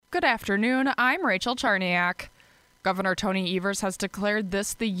Good afternoon, I'm Rachel Charniak. Governor Tony Evers has declared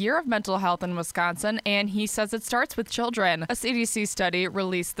this the year of mental health in Wisconsin, and he says it starts with children. A CDC study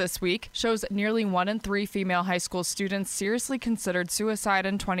released this week shows nearly 1 in 3 female high school students seriously considered suicide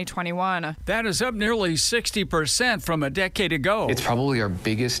in 2021. That is up nearly 60% from a decade ago. It's probably our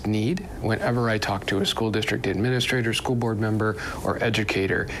biggest need whenever I talk to a school district administrator, school board member, or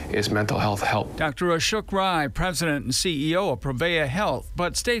educator is mental health help. Dr. Ashok Rai, president and CEO of Prevea Health,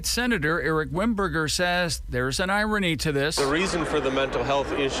 but State Senator Eric Wimberger says there's an irony to this. The reason for the mental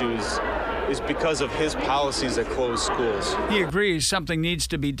health issues is because of his policies that close schools. He agrees something needs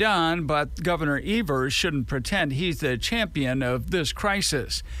to be done, but Governor Evers shouldn't pretend he's the champion of this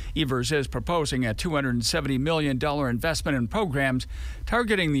crisis. Evers is proposing a $270 million investment in programs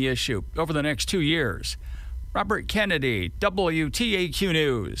targeting the issue over the next 2 years. Robert Kennedy, WTAQ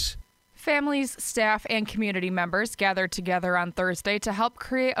News. Families, staff, and community members gathered together on Thursday to help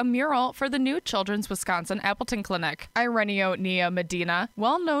create a mural for the new Children's Wisconsin Appleton Clinic. Ireneo Nia Medina,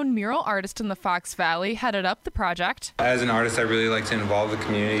 well-known mural artist in the Fox Valley, headed up the project. As an artist, I really like to involve the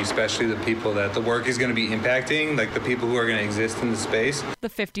community, especially the people that the work is going to be impacting, like the people who are going to exist in the space. The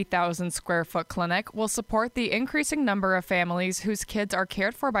 50,000 square foot clinic will support the increasing number of families whose kids are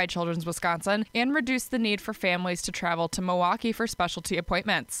cared for by Children's Wisconsin and reduce the need for families to travel to Milwaukee for specialty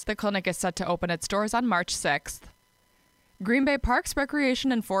appointments. The clinic is set to open its doors on March 6th. Green Bay Parks,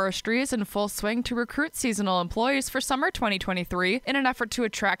 Recreation, and Forestry is in full swing to recruit seasonal employees for summer 2023. In an effort to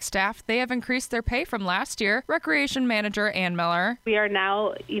attract staff, they have increased their pay from last year. Recreation Manager Ann Miller. We are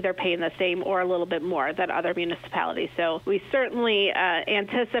now either paying the same or a little bit more than other municipalities, so we certainly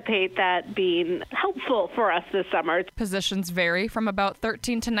anticipate that being helpful for us this summer. Positions vary from about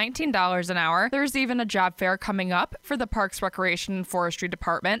 $13 to $19 an hour. There's even a job fair coming up for the Parks, Recreation, and Forestry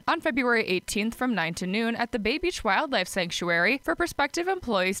Department on February 18th from 9 to noon at the Bay Beach Wildlife Sanctuary for prospective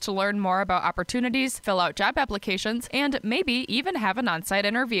employees to learn more about opportunities, fill out job applications, and maybe even have an on-site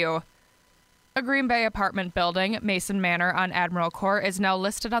interview. A Green Bay apartment building, Mason Manor on Admiral Court, is now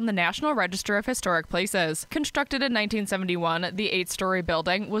listed on the National Register of Historic Places. Constructed in 1971, the 8-story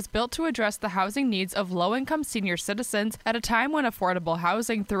building was built to address the housing needs of low-income senior citizens at a time when affordable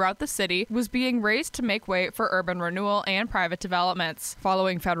housing throughout the city was being raised to make way for urban renewal and private developments.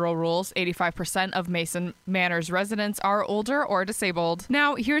 Following federal rules, 85% of Mason Manor's residents are older or disabled.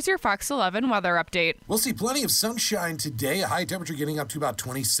 Now, here's your Fox 11 weather update. We'll see plenty of sunshine today, a high temperature getting up to about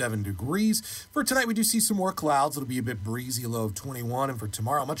 27 degrees. For tonight, we do see some more clouds. It'll be a bit breezy, a low of 21. And for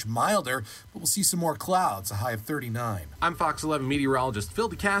tomorrow, much milder, but we'll see some more clouds, a high of 39. I'm Fox 11 meteorologist Phil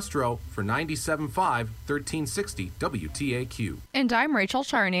DeCastro for 97.5 1360 WTAQ. And I'm Rachel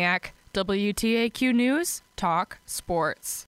Charniak, WTAQ News, Talk Sports.